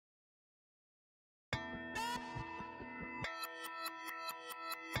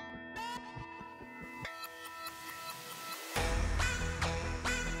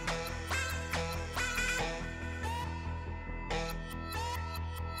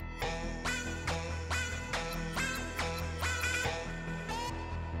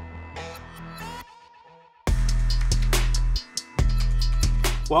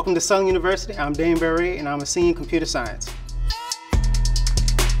Welcome to Southern University. I'm Dane Berry, and I'm a senior in computer science.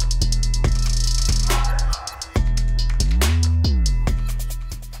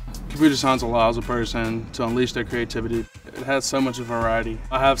 Computer science allows a person to unleash their creativity. It has so much variety.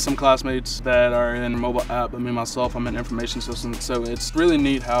 I have some classmates that are in mobile app, but me myself, I'm in information systems, so it's really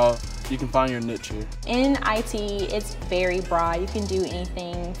neat how you can find your niche here. In IT, it's very broad. You can do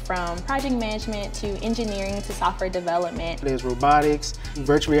anything from project management to engineering to software development. There's robotics,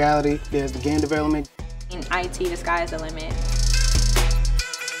 virtual reality, there's the game development. In IT, the sky is the limit.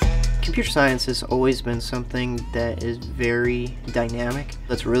 Computer science has always been something that is very dynamic.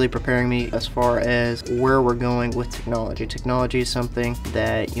 That's really preparing me as far as where we're going with technology. Technology is something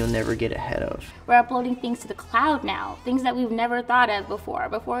that you'll never get ahead of. We're uploading things to the cloud now, things that we've never thought of before.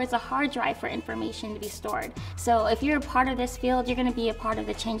 Before, it's a hard drive for information to be stored. So if you're a part of this field, you're going to be a part of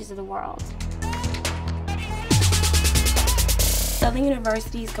the changes of the world. Southern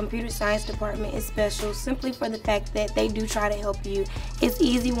University's computer science department is special simply for the fact that they do try to help you. It's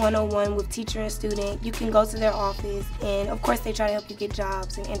easy one-on-one with teacher and student. You can go to their office, and of course they try to help you get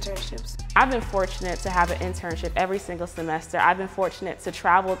jobs and internships. I've been fortunate to have an internship every single semester. I've been fortunate to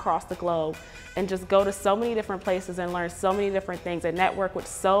travel across the globe and just go to so many different places and learn so many different things and network with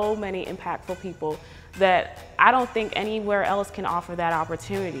so many impactful people that I don't think anywhere else can offer that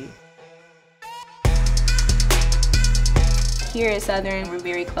opportunity. Here at Southern, we're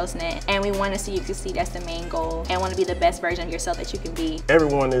very close-knit, and we want to see you succeed. That's the main goal, and want to be the best version of yourself that you can be.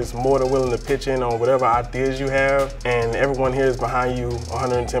 Everyone is more than willing to pitch in on whatever ideas you have, and everyone here is behind you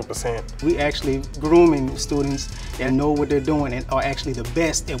 110%. We actually grooming students that know what they're doing and are actually the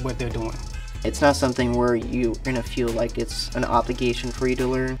best at what they're doing. It's not something where you're going to feel like it's an obligation for you to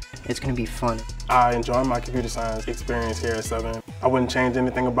learn. It's going to be fun. I enjoy my computer science experience here at Southern. I wouldn't change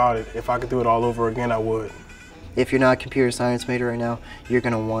anything about it. If I could do it all over again, I would. If you're not a computer science major right now, you're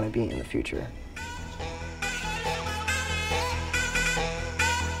going to want to be in the future.